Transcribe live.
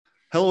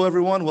Hello,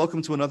 everyone.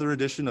 Welcome to another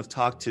edition of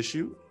Talk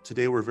Tissue.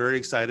 Today, we're very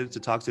excited to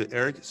talk to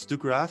Eric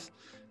Stueckrath,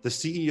 the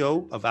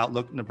CEO of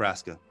Outlook,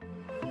 Nebraska.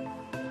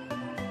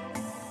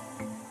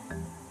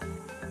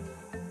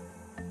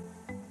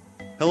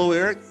 Hello,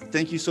 Eric.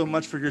 Thank you so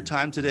much for your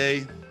time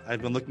today.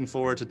 I've been looking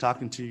forward to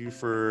talking to you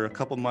for a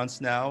couple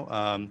months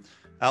now.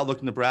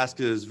 Outlook,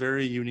 Nebraska is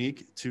very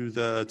unique to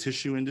the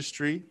tissue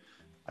industry.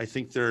 I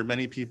think there are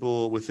many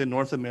people within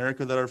North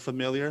America that are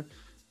familiar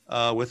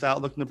with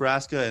Outlook,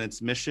 Nebraska and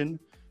its mission.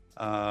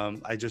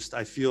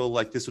 I feel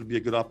like this would be a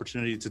good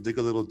opportunity to dig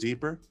a little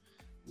deeper.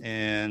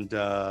 And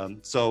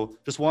so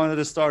just wanted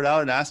to start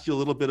out and ask you a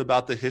little bit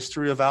about the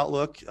history of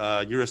Outlook,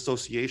 your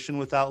association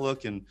with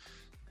Outlook, and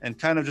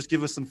kind of just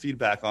give us some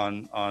feedback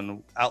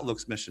on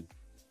Outlook's mission.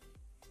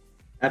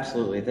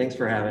 Absolutely. Thanks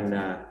for having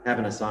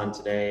us on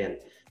today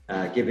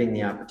and giving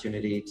the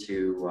opportunity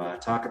to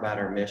talk about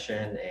our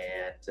mission.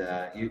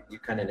 And you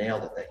kind of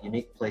nailed it, that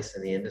unique place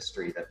in the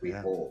industry that we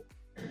hold.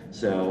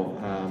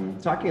 So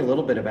talking a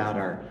little bit about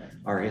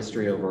our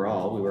history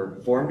overall, we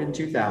were formed in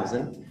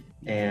 2000,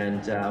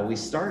 and we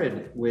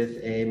started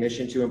with a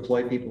mission to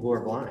employ people who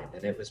are blind.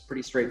 And it was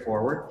pretty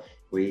straightforward.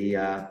 We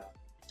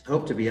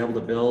hope to be able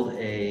to build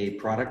a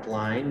product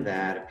line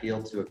that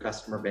appealed to a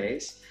customer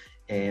base,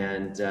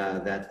 and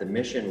that the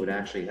mission would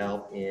actually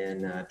help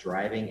in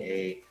driving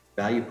a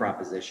value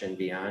proposition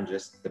beyond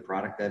just the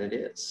product that it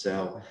is.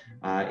 So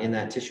in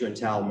that tissue and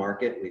towel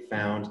market, we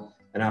found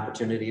an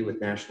opportunity with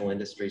National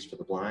Industries for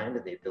the Blind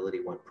and the Ability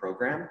One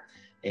program.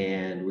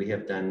 And we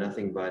have done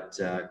nothing but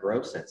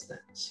grow since then.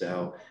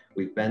 So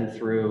we've been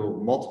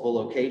through multiple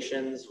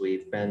locations.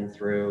 We've been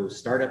through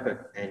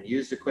startup and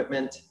used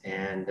equipment,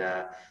 and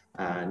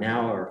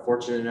now are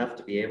fortunate enough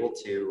to be able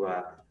to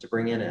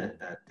bring in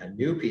a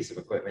new piece of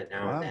equipment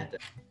now and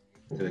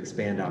then to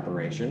expand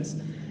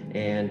operations,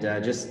 and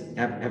just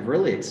have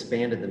really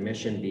expanded the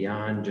mission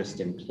beyond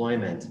just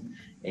employment,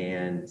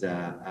 and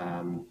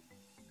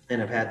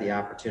have had the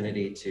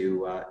opportunity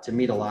to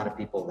meet a lot of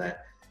people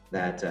that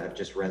have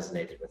just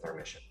resonated with our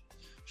mission.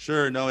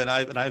 Sure. No, and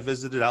I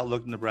visited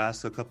Outlook,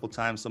 Nebraska a couple of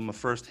times. So I'm a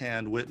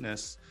firsthand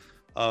witness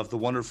of the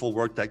wonderful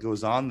work that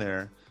goes on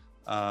there.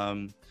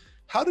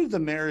 How did the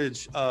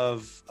marriage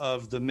of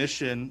the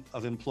mission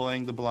of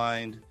employing the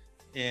blind,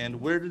 and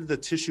where did the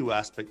tissue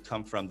aspect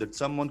come from? Did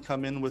someone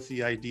come in with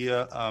the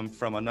idea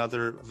from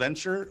another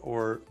venture,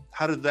 or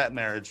how did that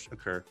marriage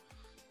occur?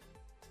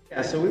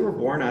 Yeah, so we were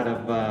born out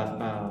of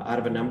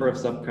a number of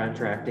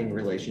subcontracting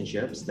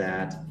relationships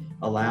that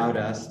allowed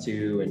us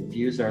to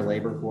infuse our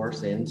labor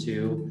force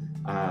into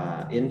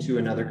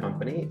another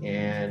company.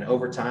 And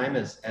over time,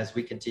 as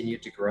we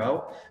continued to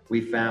grow,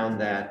 we found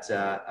that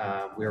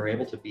we were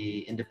able to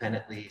be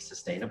independently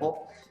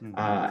sustainable.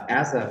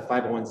 As a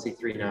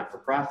 501c3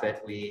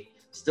 not-for-profit, we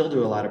still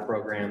do a lot of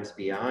programs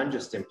beyond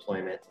just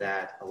employment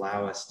that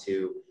allow us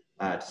to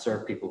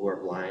serve people who are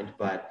blind.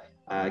 But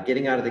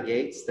getting out of the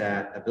gates,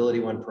 that Ability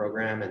One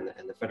program and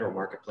the federal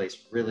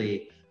marketplace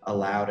really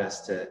allowed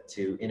us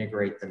to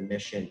integrate the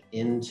mission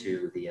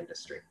into the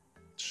industry.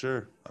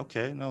 Sure.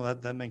 Okay. No,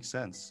 that makes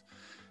sense.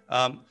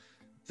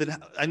 Then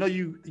I know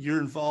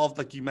you're involved,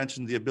 like you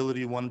mentioned, the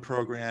Ability One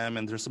program,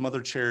 and there's some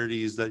other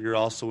charities that you're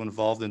also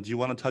involved in. Do you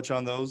want to touch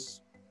on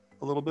those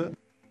a little bit?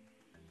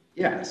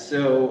 Yeah.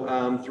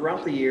 So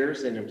throughout the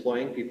years in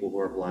employing people who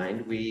are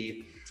blind,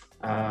 we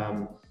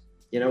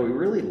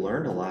really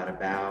learned a lot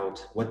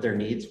about what their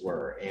needs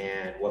were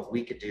and what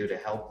we could do to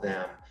help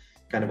them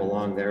kind of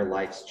along their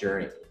life's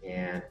journey.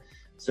 And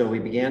so we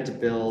began to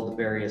build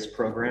various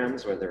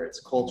programs, whether it's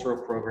cultural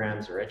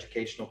programs or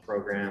educational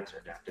programs or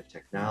adaptive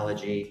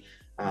technology,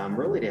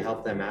 really to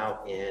help them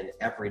out in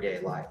everyday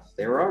life.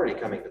 They were already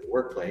coming to the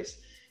workplace,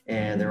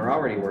 and they were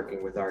already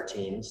working with our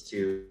teams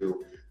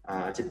to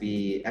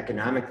be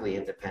economically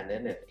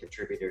independent and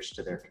contributors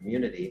to their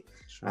community.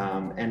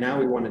 And now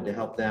we wanted to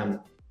help them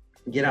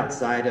get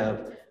outside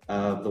of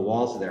the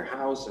walls of their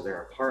house or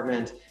their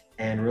apartment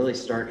and really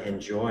start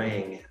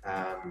enjoying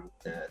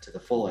to the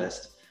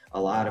fullest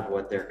a lot of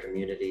what their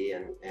community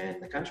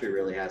and the country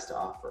really has to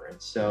offer.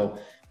 And so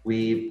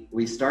we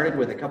started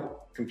with a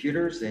couple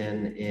computers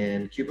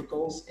in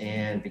cubicles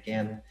and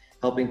began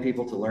helping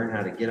people to learn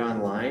how to get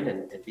online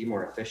and be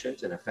more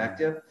efficient and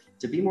effective,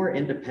 to be more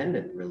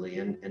independent really,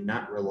 and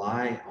not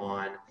rely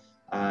on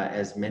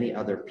as many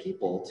other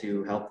people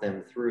to help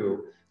them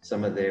through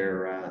some of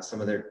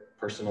their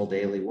personal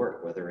daily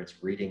work, whether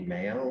it's reading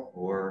mail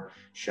or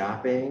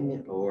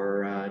shopping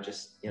or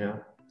just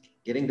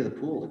getting to the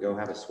pool to go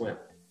have a swim.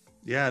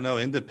 Yeah, no,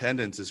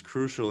 independence is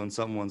crucial in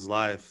someone's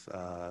life.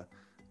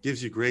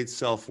 Gives you great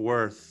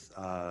self-worth.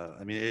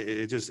 I mean,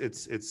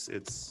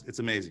 it's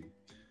amazing.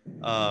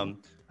 I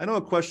know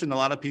a question a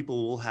lot of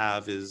people will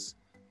have is,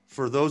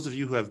 for those of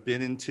you who have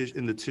been in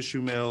the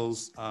tissue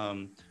mills,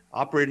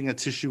 operating a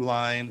tissue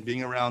line,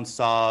 being around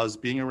saws,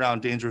 being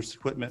around dangerous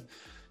equipment,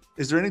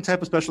 is there any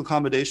type of special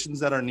accommodations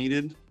that are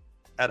needed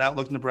at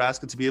Outlook,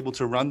 Nebraska to be able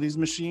to run these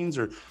machines,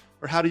 or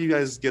how do you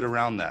guys get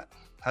around that?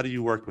 How do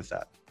you work with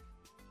that?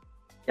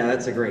 Yeah,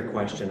 that's a great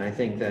question. I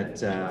think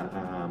that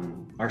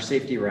our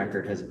safety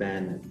record has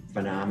been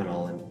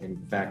phenomenal. And in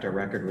fact, our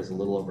record was a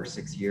little over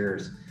 6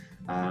 years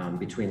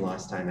between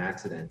lost time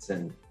accidents.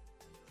 And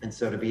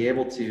so to be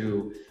able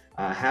to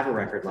have a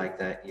record like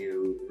that,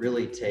 you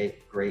really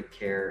take great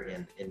care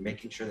in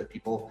making sure that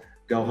people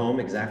go home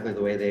exactly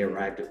the way they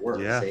arrived at work,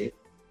 Yeah. safe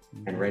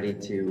and ready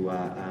to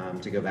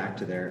go back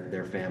to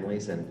their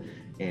families and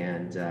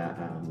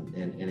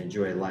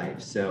enjoy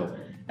life. So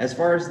as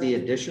far as the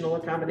additional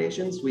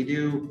accommodations, we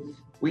do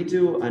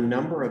a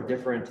number of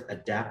different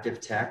adaptive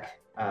tech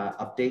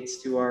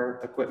updates to our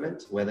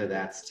equipment, whether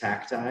that's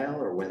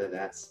tactile or whether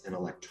that's an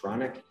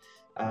electronic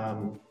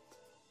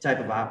type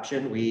of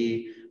option.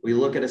 We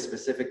look at a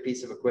specific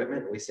piece of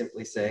equipment. We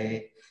simply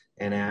say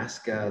and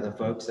ask the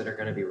folks that are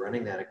going to be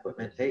running that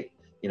equipment, hey,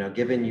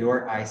 given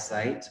your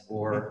eyesight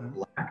or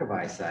Mhm. lack of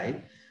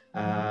eyesight,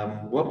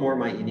 what more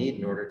might you need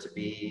in order to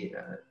be,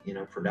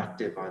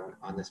 productive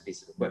on this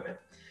piece of equipment?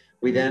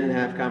 We then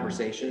have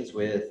conversations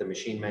with the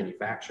machine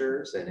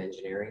manufacturers and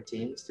engineering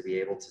teams to be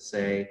able to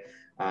say,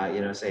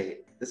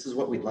 this is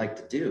what we'd like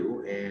to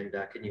do, and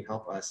can you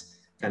help us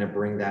kind of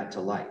bring that to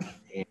life?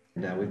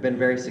 And we've been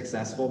very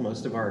successful.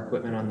 Most of our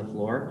equipment on the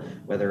floor,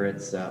 whether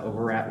it's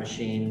overwrap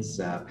machines,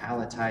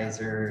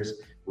 palletizers,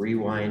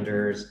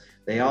 rewinders,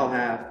 they all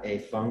have a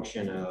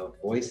function of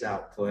voice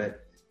output,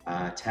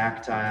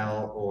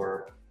 tactile,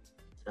 or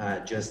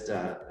just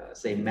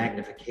say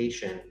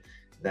magnification,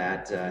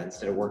 that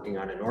instead of working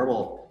on a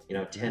normal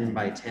 10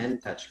 by 10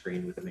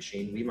 touchscreen with a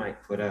machine, we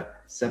might put a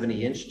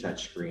 70-inch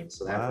touchscreen,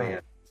 so that way Wow.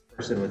 a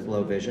person with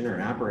low vision or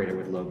an operator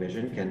with low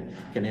vision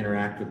can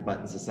interact with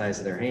buttons the size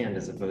of their hand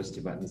as opposed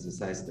to buttons the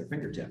size of their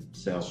fingertip.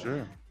 So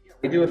Sure.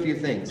 we do a few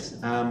things.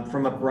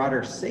 From a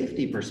broader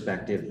safety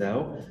perspective,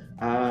 though,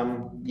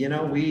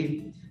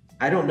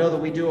 I don't know that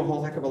we do a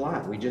whole heck of a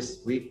lot.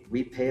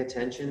 We pay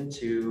attention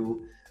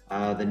to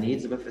the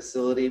needs of a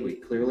facility. We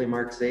clearly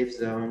mark safe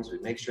zones. We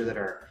make sure that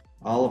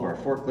all of our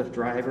forklift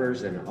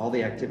drivers and all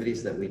the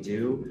activities that we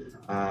do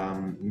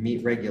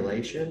meet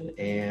regulation,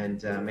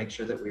 and make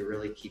sure that we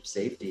really keep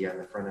safety on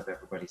the front of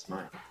everybody's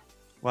mind.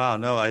 Wow,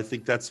 no, I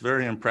think that's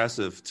very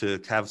impressive to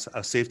have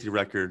a safety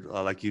record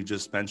like you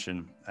just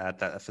mentioned at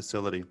that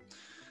facility.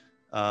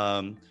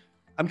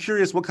 I'm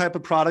curious what type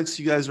of products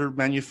you guys are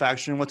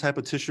manufacturing, what type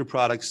of tissue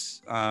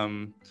products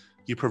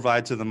you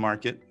provide to the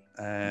market,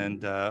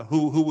 and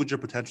who would your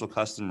potential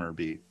customer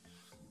be?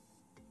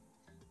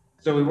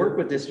 So we work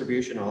with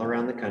distribution all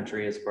around the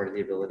country as part of the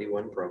Ability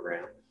One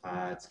program.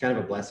 It's kind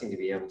of a blessing to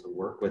be able to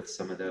work with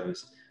some of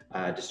those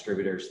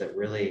distributors that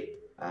really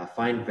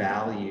find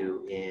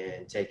value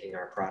in taking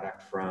our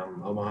product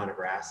from Omaha,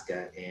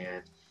 Nebraska,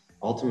 and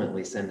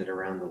ultimately send it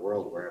around the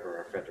world wherever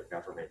our federal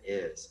government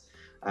is.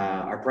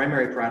 Our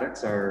primary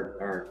products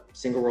are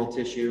single roll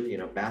tissue,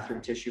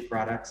 bathroom tissue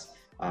products,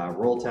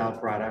 roll towel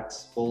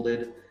products,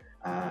 folded,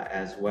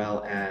 as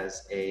well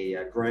as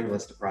a growing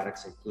list of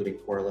products, including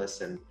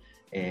coreless and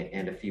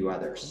a few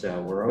others.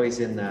 So we're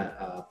always in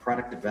the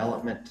product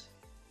development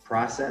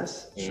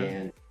process. Sure.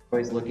 And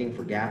always looking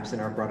for gaps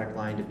in our product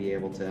line to be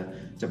able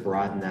to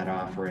broaden that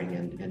offering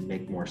and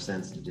make more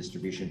sense to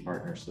distribution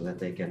partners so that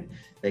they can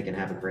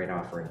have a great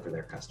offering for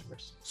their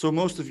customers. So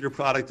most of your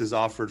product is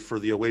offered for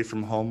the away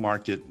from home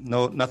market,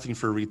 nothing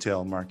for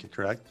retail market,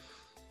 correct?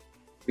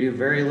 We do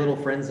very little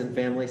friends and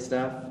family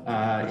stuff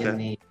in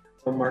the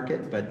home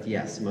market, but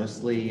yes,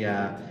 mostly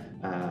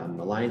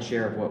the lion's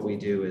share of what we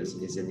do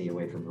is in the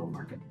away from home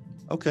market.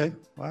 Okay.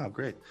 Wow.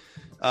 Great.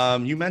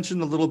 You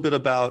mentioned a little bit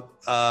about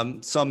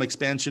some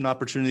expansion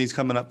opportunities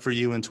coming up for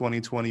you in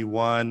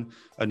 2021,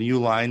 a new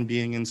line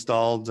being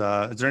installed.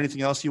 Is there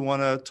anything else you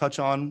want to touch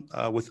on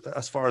with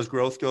as far as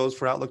growth goes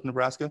for Outlook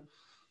Nebraska?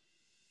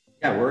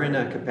 Yeah, we're in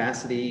a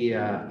capacity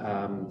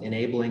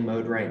enabling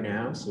mode right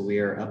now. So we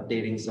are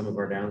updating some of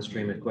our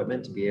downstream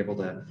equipment to be able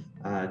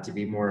to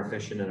be more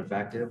efficient and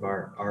effective.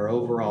 Our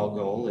overall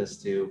goal is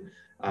to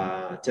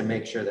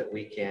make sure that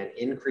we can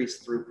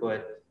increase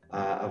throughput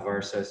of our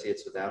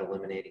associates without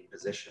eliminating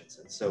positions.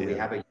 And so we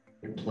have a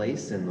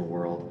place in the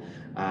world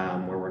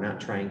where we're not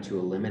trying to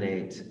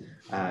eliminate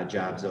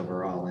jobs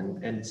overall.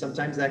 And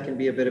sometimes that can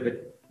be a bit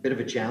of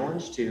a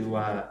challenge to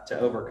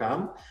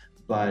overcome.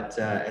 But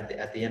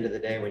at the end of the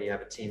day, when you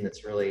have a team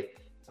that's really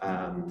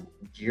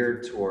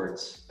geared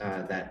towards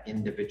that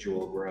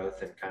individual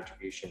growth and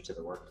contribution to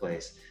the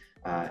workplace,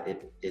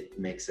 it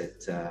makes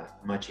it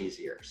much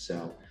easier.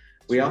 So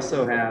we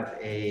also have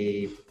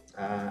a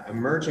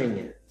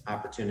emerging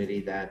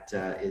opportunity that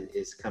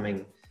is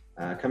coming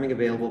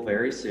available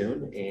very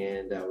soon,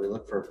 and we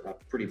look for a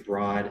pretty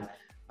broad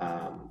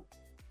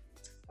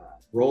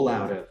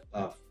rollout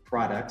of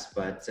products,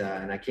 but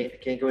and I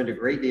can't go into a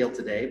great deal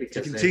today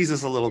because you can tease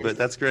us a little bit.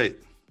 That's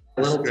great.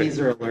 A little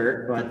teaser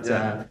alert,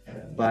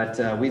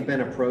 but we've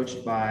been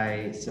approached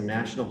by some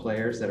national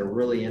players that are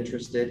really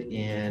interested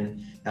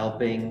in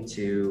helping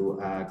to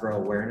grow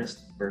awareness,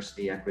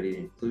 diversity, equity,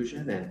 and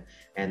inclusion,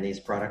 and these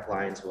product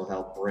lines will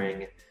help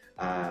bring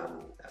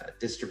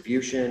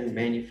distribution,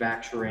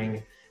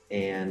 manufacturing,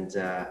 and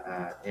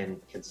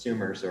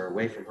consumers or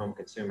away from home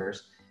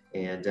consumers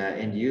and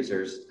end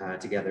users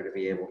together to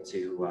be able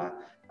to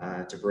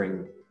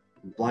bring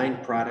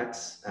blind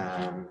products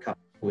coupled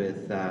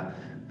with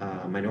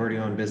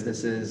minority-owned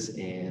businesses,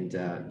 and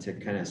to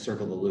kind of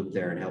circle the loop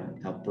there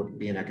and help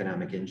be an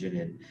economic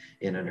engine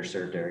in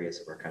underserved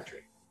areas of our country.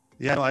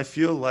 Yeah, no, I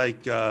feel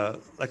like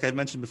I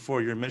mentioned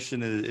before, your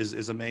mission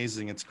is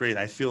amazing. It's great.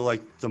 I feel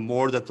like the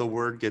more that the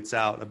word gets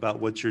out about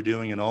what you're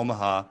doing in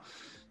Omaha,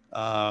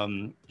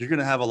 you're going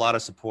to have a lot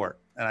of support.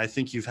 And I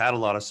think you've had a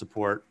lot of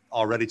support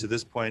already to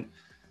this point.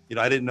 You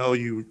know, I didn't know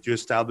you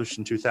established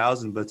in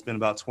 2000, but it's been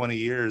about 20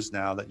 years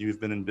now that you've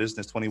been in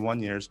business,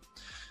 21 years.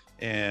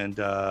 And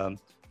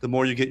the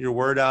more you get your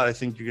word out, I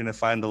think you're going to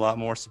find a lot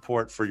more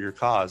support for your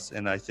cause.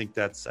 And I think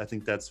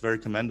that's very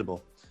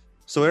commendable.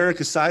 So Eric,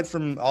 aside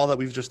from all that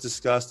we've just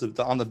discussed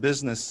on the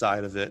business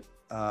side of it,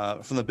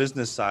 from the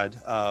business side,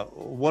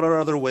 what are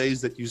other ways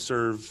that you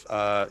serve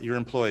your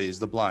employees,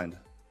 the blind?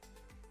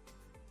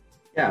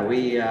 Yeah,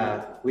 we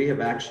have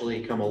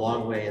actually come a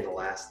long way in the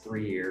last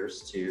 3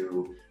 years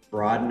to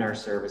broaden our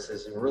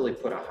services and really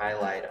put a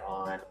highlight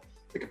on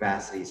the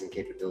capacities and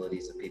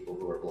capabilities of people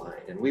who are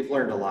blind. And we've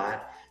learned a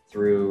lot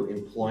through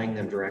employing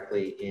them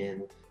directly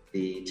in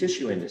the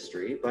tissue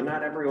industry, but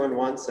not everyone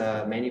wants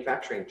a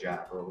manufacturing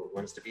job or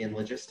wants to be in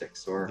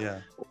logistics or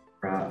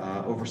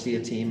oversee a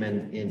team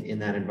in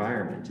that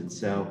environment. And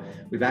so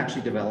we've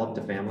actually developed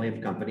a family of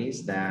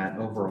companies that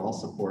overall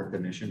support the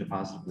mission to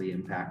positively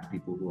impact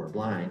people who are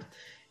blind.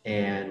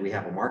 And we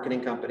have a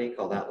marketing company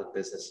called Outlook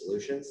Business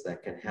Solutions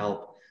that can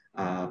help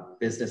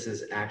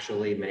businesses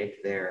actually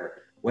make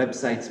their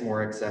websites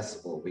more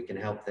accessible. We can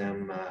help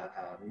them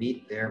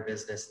meet their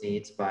business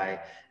needs by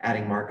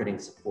adding marketing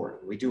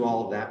support. We do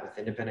all of that with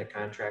independent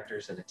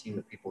contractors and a team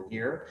of people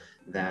here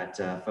that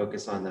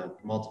focus on the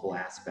multiple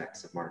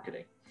aspects of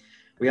marketing.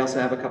 We also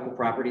have a couple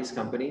properties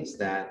companies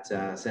that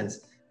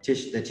since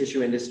the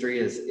tissue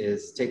industry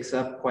takes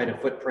up quite a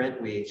footprint,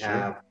 we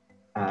have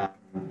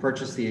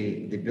purchased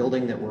the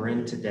building that we're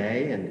in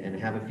today and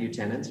have a few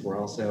tenants. We're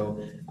also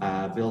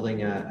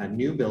building a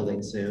new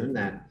building soon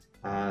that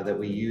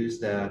we use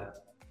the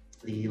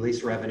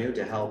lease revenue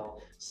to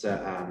help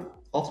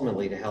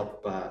ultimately to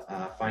help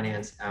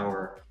finance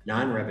our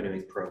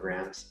non-revenuing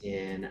programs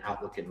in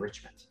Outlook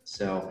Enrichment.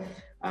 So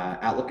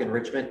Outlook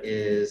Enrichment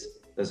is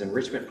those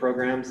enrichment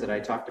programs that I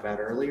talked about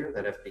earlier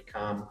that have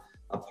become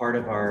a part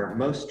of our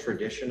most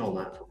traditional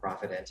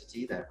not-for-profit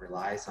entity that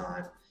relies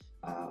on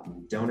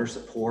donor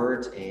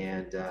support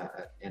and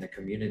a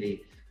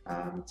community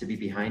to be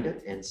behind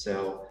it. And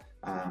so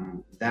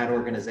that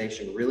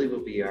organization really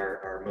will be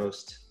our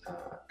most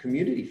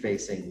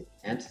community-facing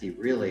entity,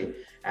 really,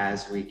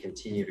 as we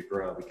continue to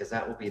grow, because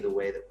that will be the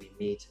way that we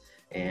meet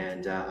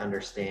and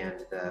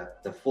understand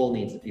the full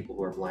needs of people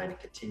who are blind and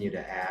continue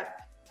to add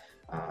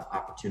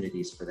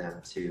opportunities for them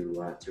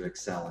to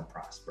excel and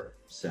prosper.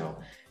 So,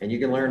 and you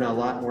can learn a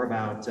lot more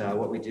about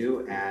what we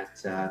do at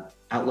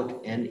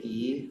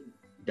outlookne.org.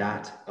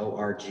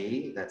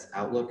 That's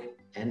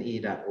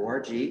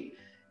outlookne.org.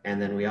 And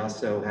then we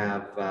also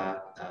have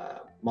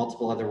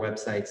multiple other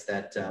websites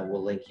that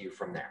will link you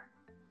from there.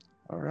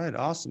 All right.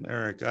 Awesome,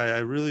 Eric. I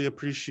really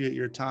appreciate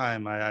your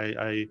time.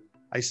 I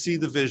see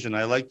the vision.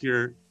 I like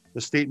the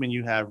statement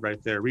you have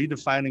right there,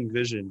 redefining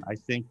vision. I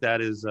think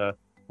that's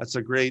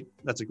a great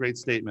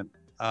statement.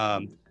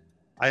 I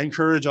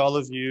encourage all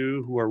of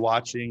you who are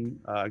watching,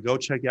 go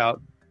check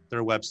out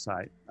their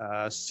website,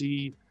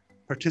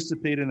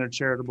 participate in their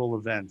charitable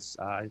events.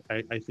 I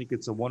think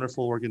it's a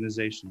wonderful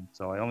organization.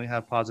 So I only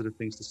have positive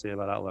things to say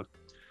about Outlook.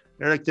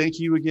 Eric, thank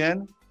you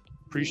again.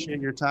 Appreciate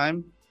your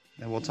time,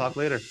 and we'll talk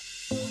later.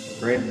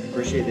 Great.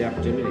 Appreciate the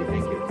opportunity.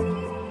 Thank you.